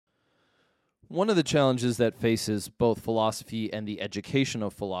One of the challenges that faces both philosophy and the education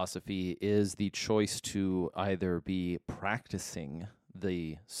of philosophy is the choice to either be practicing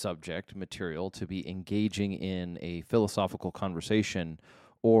the subject material, to be engaging in a philosophical conversation,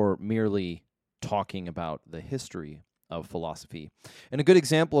 or merely talking about the history of philosophy. And a good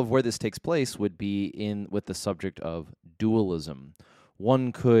example of where this takes place would be with the subject of dualism.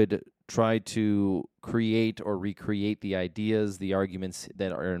 One could try to create or recreate the ideas, the arguments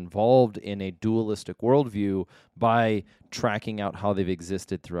that are involved in a dualistic worldview by tracking out how they've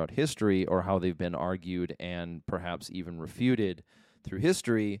existed throughout history or how they've been argued and perhaps even refuted through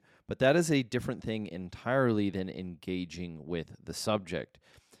history. But that is a different thing entirely than engaging with the subject.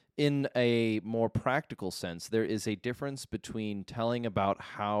 In a more practical sense, there is a difference between telling about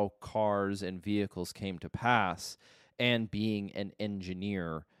how cars and vehicles came to pass and being an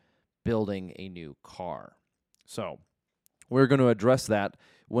engineer building a new car. So we're going to address that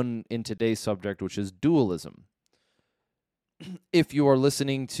in today's subject, which is dualism. If you are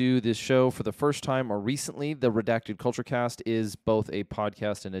listening to this show for the first time or recently, the Redacted Culture Cast is both a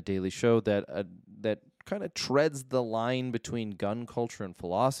podcast and a daily show that kind of treads the line between gun culture and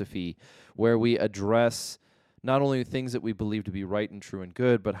philosophy, where we address not only things that we believe to be right and true and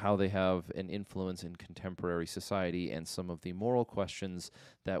good, but how they have an influence in contemporary society and some of the moral questions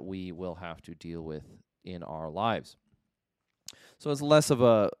that we will have to deal with in our lives. So it's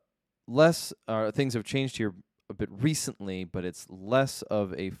things have changed here a bit recently, but it's less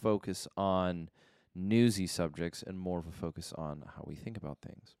of a focus on newsy subjects and more of a focus on how we think about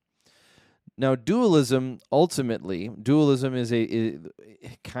things. Now, dualism is it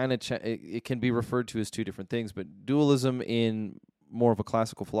can be referred to as two different things, but dualism in more of a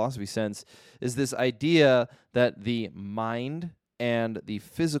classical philosophy sense is this idea that the mind and the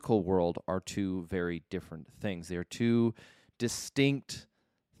physical world are two very different things. They are two distinct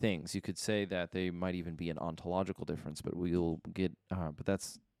things. You could say that they might even be an ontological difference, but but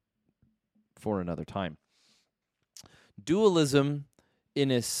that's for another time. Dualism, in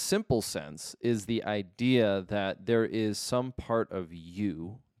a simple sense, is the idea that there is some part of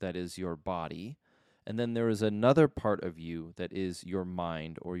you that is your body, and then there is another part of you that is your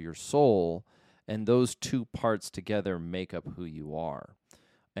mind or your soul, and those two parts together make up who you are.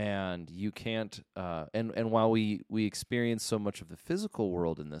 And you can't, and while we experience so much of the physical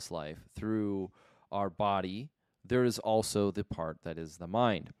world in this life through our body, there is also the part that is the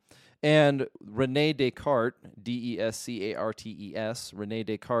mind. And René Descartes, Descartes, René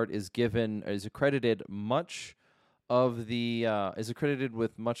Descartes is accredited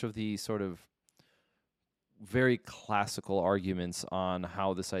with much of the sort of very classical arguments on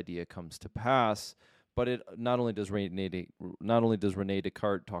how this idea comes to pass. But it not only does René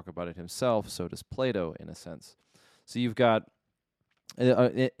Descartes talk about it himself, so does Plato in a sense. So you've got,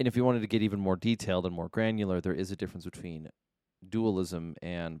 and if you wanted to get even more detailed and more granular, there is a difference between dualism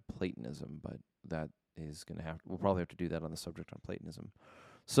and Platonism, but that is we'll probably have to do that on the subject on Platonism.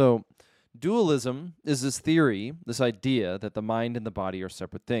 So dualism is this theory, this idea that the mind and the body are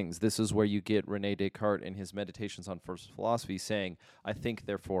separate things. This is where you get René Descartes in his Meditations on First Philosophy saying, "I think,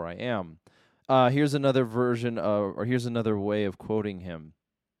 therefore I am." Here's another here's another way of quoting him.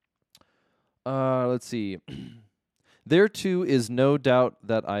 Let's see. "There too is no doubt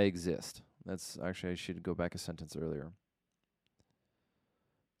that I exist." That's actually, I should go back a sentence earlier.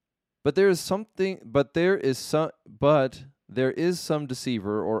 But there is some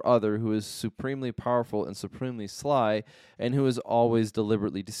deceiver or other who is supremely powerful and supremely sly, and who is always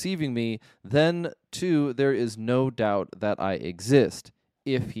deliberately deceiving me. Then, too, there is no doubt that I exist,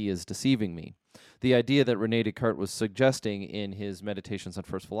 if he is deceiving me. The idea that René Descartes was suggesting in his Meditations on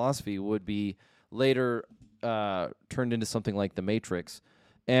First Philosophy would be later turned into something like the Matrix.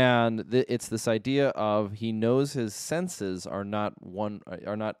 And it's this idea of he knows his senses are not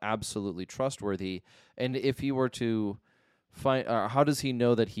absolutely trustworthy, and if he were to find, how does he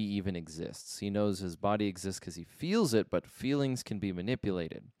know that he even exists? He knows his body exists because he feels it, but feelings can be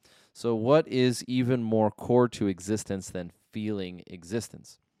manipulated. So what is even more core to existence than feeling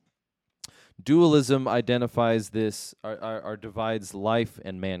existence? Dualism identifies this, divides life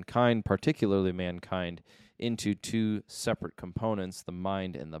and mankind, particularly mankind, into two separate components, the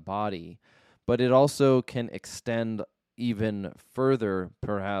mind and the body. But it also can extend even further,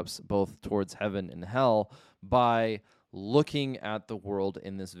 perhaps both towards heaven and hell, by looking at the world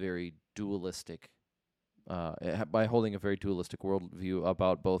in this very dualistic, by holding a very dualistic worldview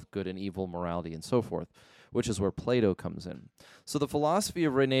about both good and evil, morality, and so forth, which is where Plato comes in. So the philosophy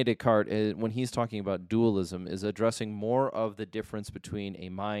of René Descartes, when he's talking about dualism, is addressing more of the difference between a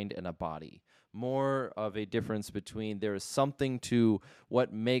mind and a body. more of a difference between there is something to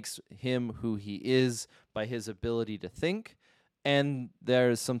what makes him who he is by his ability to think, and there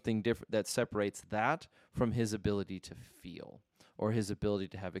is something different that separates that from his ability to feel, or his ability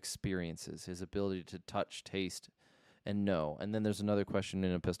to have experiences, his ability to touch, taste, and know. And then there's another question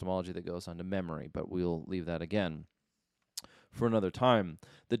in epistemology that goes on to memory, but we'll leave that again for another time.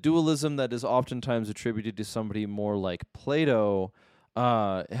 The dualism that is oftentimes attributed to somebody more like Plato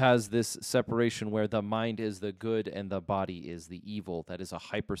has this separation where the mind is the good and the body is the evil. That is a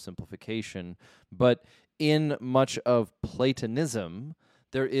hypersimplification. But in much of Platonism,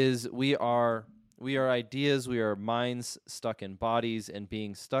 we are ideas, we are minds stuck in bodies, and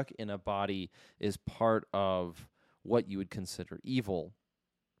being stuck in a body is part of what you would consider evil.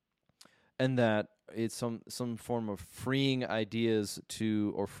 And that it's some form of freeing ideas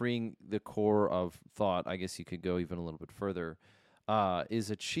or freeing the core of thought, I guess you could go even a little bit further, is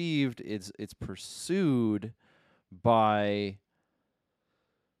achieved, it's pursued by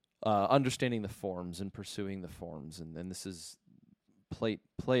understanding the forms and pursuing the forms. And this is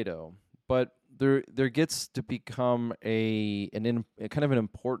Plato. But there gets to become a kind of an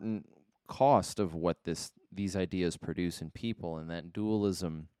important cost of what these ideas produce in people, and that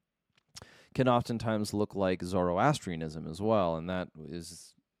dualism can oftentimes look like Zoroastrianism as well, and that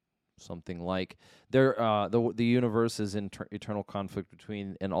is something like the universe is in eternal conflict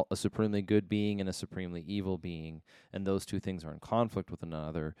between a supremely good being and a supremely evil being, and those two things are in conflict with one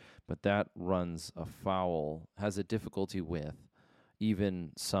another, but that runs afoul, has a difficulty with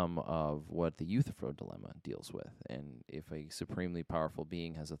even some of what the Euthyphro dilemma deals with. And if a supremely powerful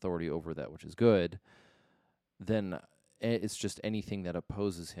being has authority over that which is good, then it's just anything that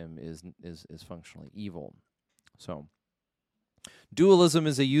opposes him is functionally evil. So dualism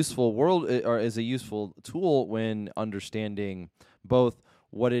is a useful is a useful tool when understanding both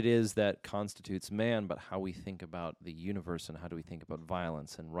what it is that constitutes man, but how we think about the universe and how do we think about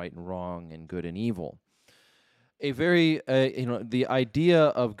violence and right and wrong and good and evil. The idea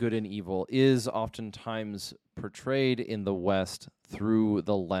of good and evil is oftentimes portrayed in the West through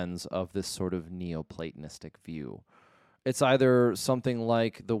the lens of this sort of Neoplatonistic view. It's either something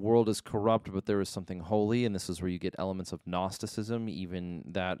like the world is corrupt, but there is something holy, and this is where you get elements of Gnosticism, even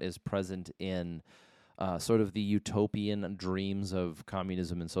that is present in sort of the utopian dreams of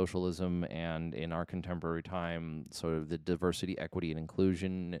communism and socialism, and in our contemporary time, sort of the diversity, equity, and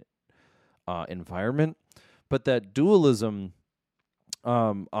inclusion environment. But that dualism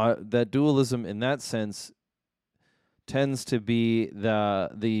in that sense tends to be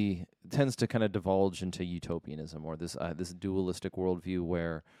tends to kind of divulge into utopianism, or this dualistic worldview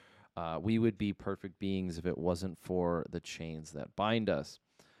where we would be perfect beings if it wasn't for the chains that bind us.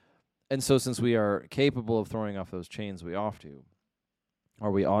 And so since we are capable of throwing off those chains, we ought to.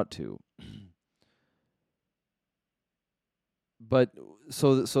 But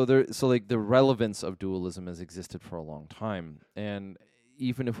the relevance of dualism has existed for a long time, and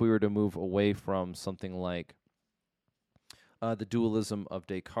even if we were to move away from something like the dualism of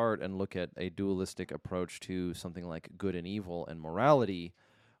Descartes and look at a dualistic approach to something like good and evil and morality,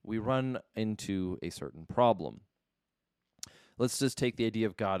 we run into a certain problem. Let's just take the idea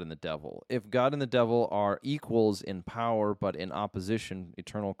of God and the devil. If God and the devil are equals in power but in opposition,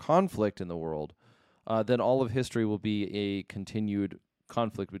 eternal conflict in the world, then all of history will be a continued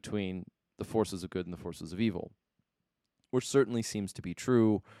conflict between the forces of good and the forces of evil, which certainly seems to be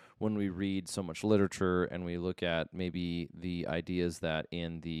true when we read so much literature and we look at maybe the ideas that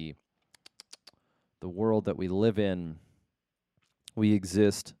in the world that we live in, we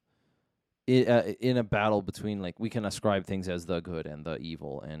exist in a battle between, like, we can ascribe things as the good and the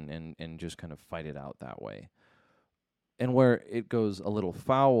evil and just kind of fight it out that way. And where it goes a little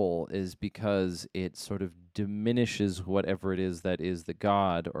foul is because it sort of diminishes whatever it is that is the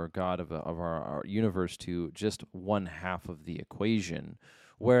God or God of our universe to just one half of the equation.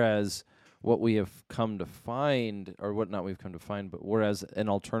 Whereas what we have come to find, or what not we've come to find, but whereas an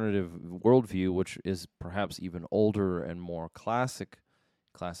alternative worldview, which is perhaps even older and more classic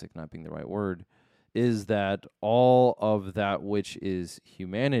not being the right word, is that all of that which is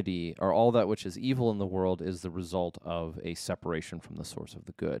humanity, or all that which is evil in the world, is the result of a separation from the source of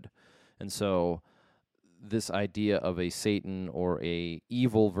the good. And so this idea of a Satan or a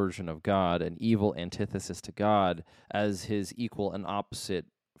evil version of God, an evil antithesis to God, as his equal and opposite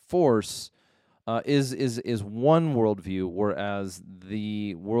force, is one worldview, whereas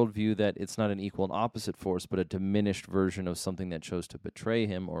the worldview that it's not an equal and opposite force, but a diminished version of something that chose to betray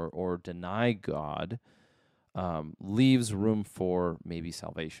him or deny God, leaves room for maybe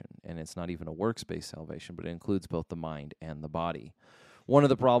salvation. And it's not even a works-based salvation, but it includes both the mind and the body. one of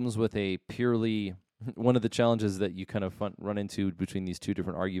the problems with a purely one of the challenges that you kind of run into between these two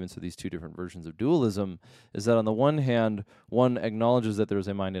different arguments or these two different versions of dualism is that on the one hand, one acknowledges that there is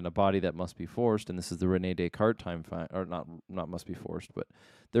a mind and a body that must be forced, and this is the Rene Descartes or not must be forced, but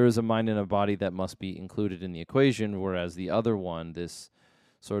there is a mind and a body that must be included in the equation, whereas the other one, this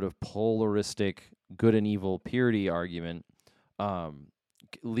sort of polaristic good and evil purity argument,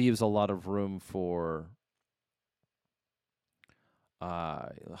 leaves a lot of room for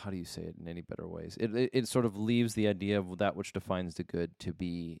how do you say it in any better ways? It sort of leaves the idea of that which defines the good to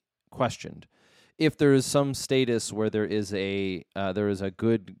be questioned. If there is some status where there is a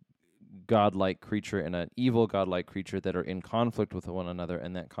good godlike creature and an evil godlike creature that are in conflict with one another,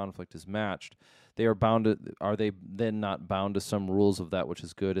 and that conflict is matched, are they then not bound to some rules of that which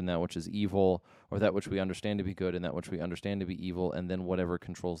is good and that which is evil, or that which we understand to be good and that which we understand to be evil, and then whatever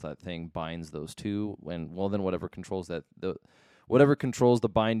controls that thing binds those two, then whatever controls whatever controls the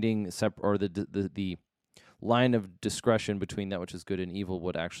binding or the line of discretion between that which is good and evil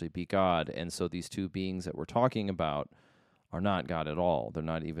would actually be God. And so these two beings that we're talking about are not God at all. They're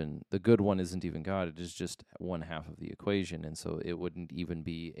not even, the good one isn't even God. It is just one half of the equation. And so it wouldn't even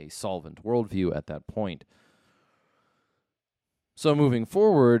be a solvent worldview at that point. So moving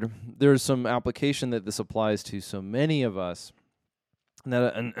forward, there's some application that this applies to so many of us.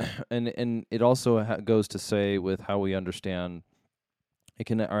 And it also goes to say with how we understand. It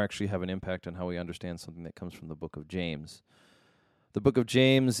can actually have an impact on how we understand something that comes from the book of James. The book of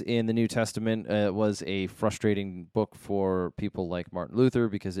James in the New Testament was a frustrating book for people like Martin Luther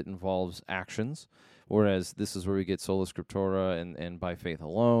because it involves actions, whereas this is where we get sola scriptura and by faith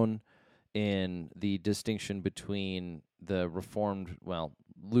alone, in the distinction between the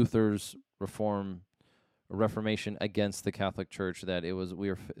Luther's Reformation against the Catholic Church, that it was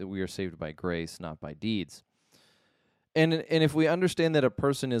we are saved by grace, not by deeds. And if we understand that a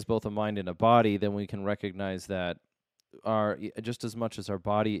person is both a mind and a body, then we can recognize that just as much as our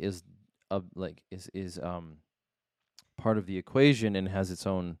body is part of the equation and has its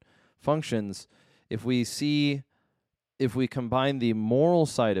own functions, if we combine the moral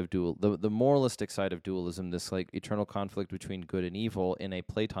side of the moralistic side of dualism, this like eternal conflict between good and evil in a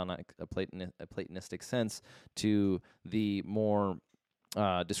Platonistic sense, to the more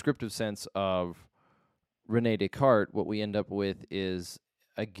descriptive sense of Rene Descartes, what we end up with is,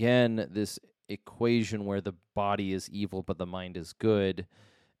 again, this equation where the body is evil but the mind is good,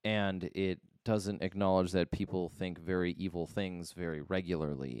 and it doesn't acknowledge that people think very evil things very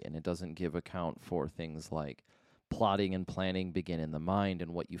regularly, and it doesn't give account for things like plotting and planning begin in the mind,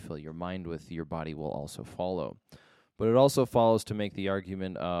 and what you fill your mind with, your body will also follow. But it also follows to make the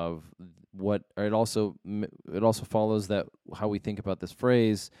argument of it also follows that how we think about this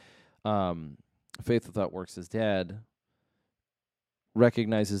phrase, faith without works is dead,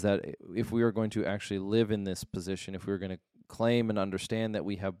 recognizes that if we are going to actually live in this position, if we are going to claim and understand that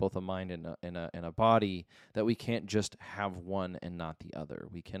we have both a mind and a body, that we can't just have one and not the other.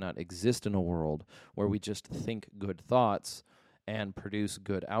 We cannot exist in a world where we just think good thoughts and produce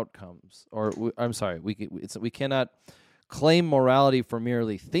good outcomes. We cannot claim morality for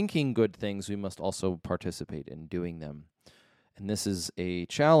merely thinking good things. We must also participate in doing them. And this is a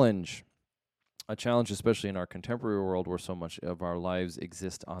challenge especially in our contemporary world, where so much of our lives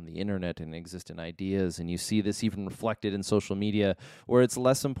exist on the internet and exist in ideas. And you see this even reflected in social media, where it's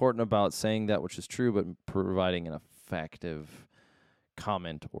less important about saying that which is true, but providing an effective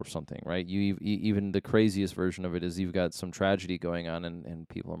comment or something, right? Even the craziest version of it is you've got some tragedy going on, and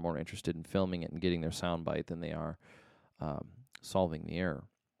people are more interested in filming it and getting their soundbite than they are solving the error.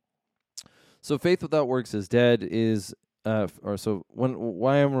 So faith without works is dead is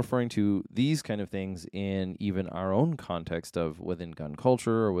why I'm referring to these kind of things in even our own context of within gun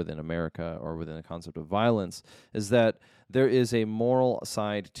culture or within America or within the concept of violence is that there is a moral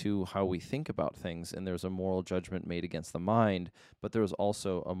side to how we think about things, and there's a moral judgment made against the mind, but there's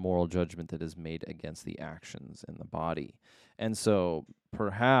also a moral judgment that is made against the actions in the body. And so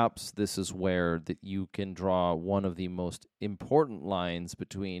perhaps this is where that you can draw one of the most important lines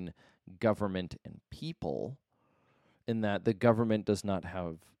between government and people, in that the government does not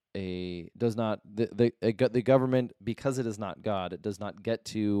have the government, because it is not God, it does not get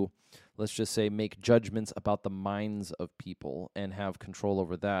to, let's just say, make judgments about the minds of people and have control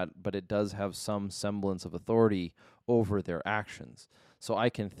over that, but it does have some semblance of authority over their actions. So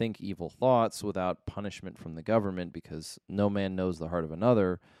I can think evil thoughts without punishment from the government, because no man knows the heart of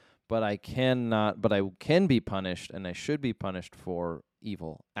another, but I can be punished, and I should be punished for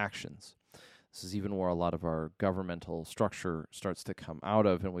evil actions. This is even where a lot of our governmental structure starts to come out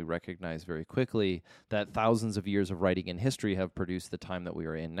of, and we recognize very quickly that thousands of years of writing in history have produced the time that we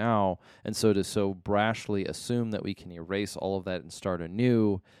are in now. And so to so brashly assume that we can erase all of that and start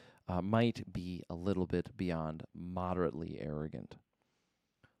anew might be a little bit beyond moderately arrogant.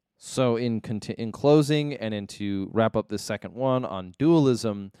 So in closing, and to wrap up this second one on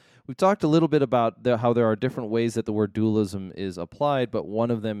dualism, we've talked a little bit about how there are different ways that the word dualism is applied, but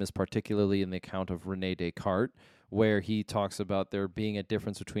one of them is particularly in the account of René Descartes, where he talks about there being a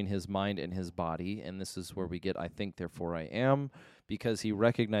difference between his mind and his body, and this is where we get I think, therefore I am, because he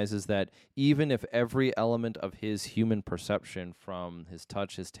recognizes that even if every element of his human perception, from his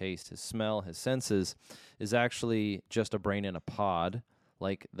touch, his taste, his smell, his senses, is actually just a brain in a pod,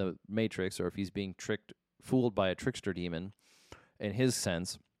 like the Matrix, or if he's being fooled by a trickster demon, in his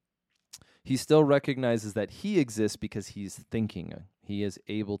sense, he still recognizes that he exists because he's thinking. He is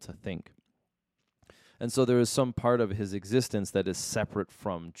able to think. And so there is some part of his existence that is separate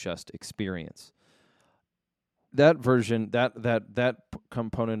from just experience. That version, that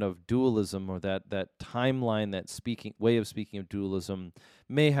component of dualism, or that timeline, that way of speaking of dualism,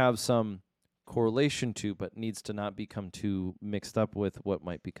 may have some correlation to, but needs to not become too mixed up with what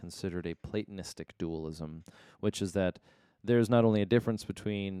might be considered a Platonistic dualism, which is that there's not only a difference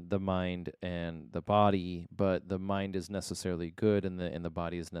between the mind and the body, but the mind is necessarily good and the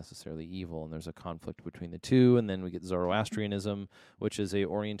body is necessarily evil, and there's a conflict between the two. And then we get Zoroastrianism, which is a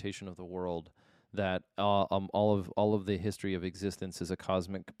orientation of the world that all of the history of existence is a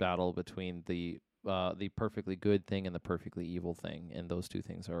cosmic battle between the perfectly good thing and the perfectly evil thing, and those two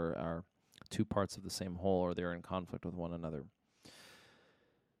things are two parts of the same whole, or they're in conflict with one another.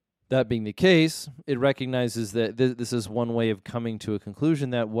 That being the case, it recognizes that this is one way of coming to a conclusion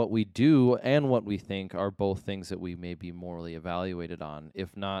that what we do and what we think are both things that we may be morally evaluated on.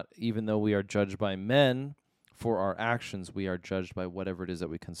 If not, even though we are judged by men for our actions, we are judged by whatever it is that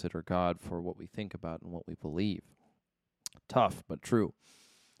we consider God for what we think about and what we believe. Tough, but true.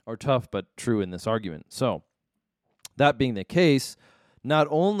 Or tough, but true in this argument. So, that being the case, not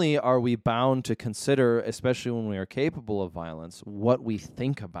only are we bound to consider, especially when we are capable of violence, what we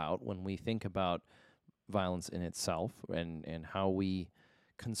think about when we think about violence in itself, and how we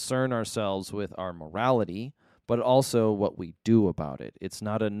concern ourselves with our morality, but also what we do about it. It's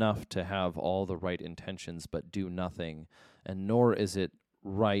not enough to have all the right intentions but do nothing, and nor is it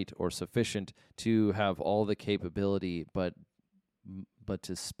right or sufficient to have all the capability but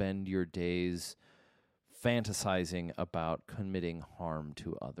to spend your days fantasizing about committing harm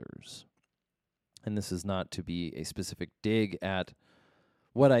to others. And this is not to be a specific dig at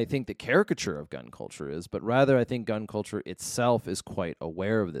what I think the caricature of gun culture is, but rather I think gun culture itself is quite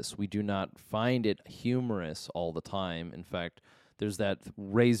aware of this. We do not find it humorous all the time. In fact, there's that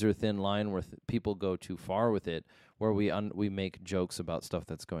razor-thin line where people go too far with it, where we make jokes about stuff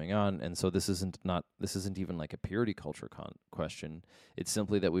that's going on. And so this isn't even like a purity culture question. It's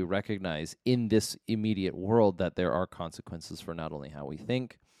simply that we recognize in this immediate world that there are consequences for not only how we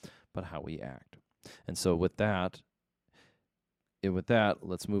think, but how we act. And so with that,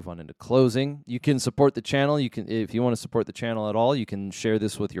 let's move on into closing. You can support the channel. If you want to support the channel at all, you can share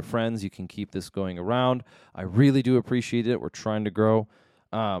this with your friends. You can keep this going around. I really do appreciate it. We're trying to grow.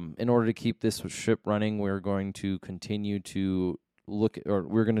 In order to keep this ship running, we're going to continue to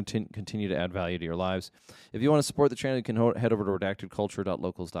continue to add value to your lives. If you want to support the channel, you can head over to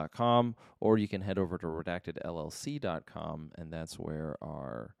redactedculture.locals.com, or you can head over to redactedllc.com, and that's where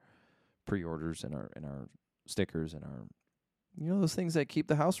our pre-orders and our stickers and our those things that keep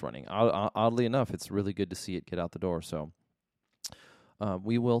the house running. Oddly enough, it's really good to see it get out the door. So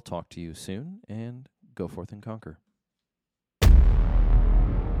we will talk to you soon, and go forth and conquer.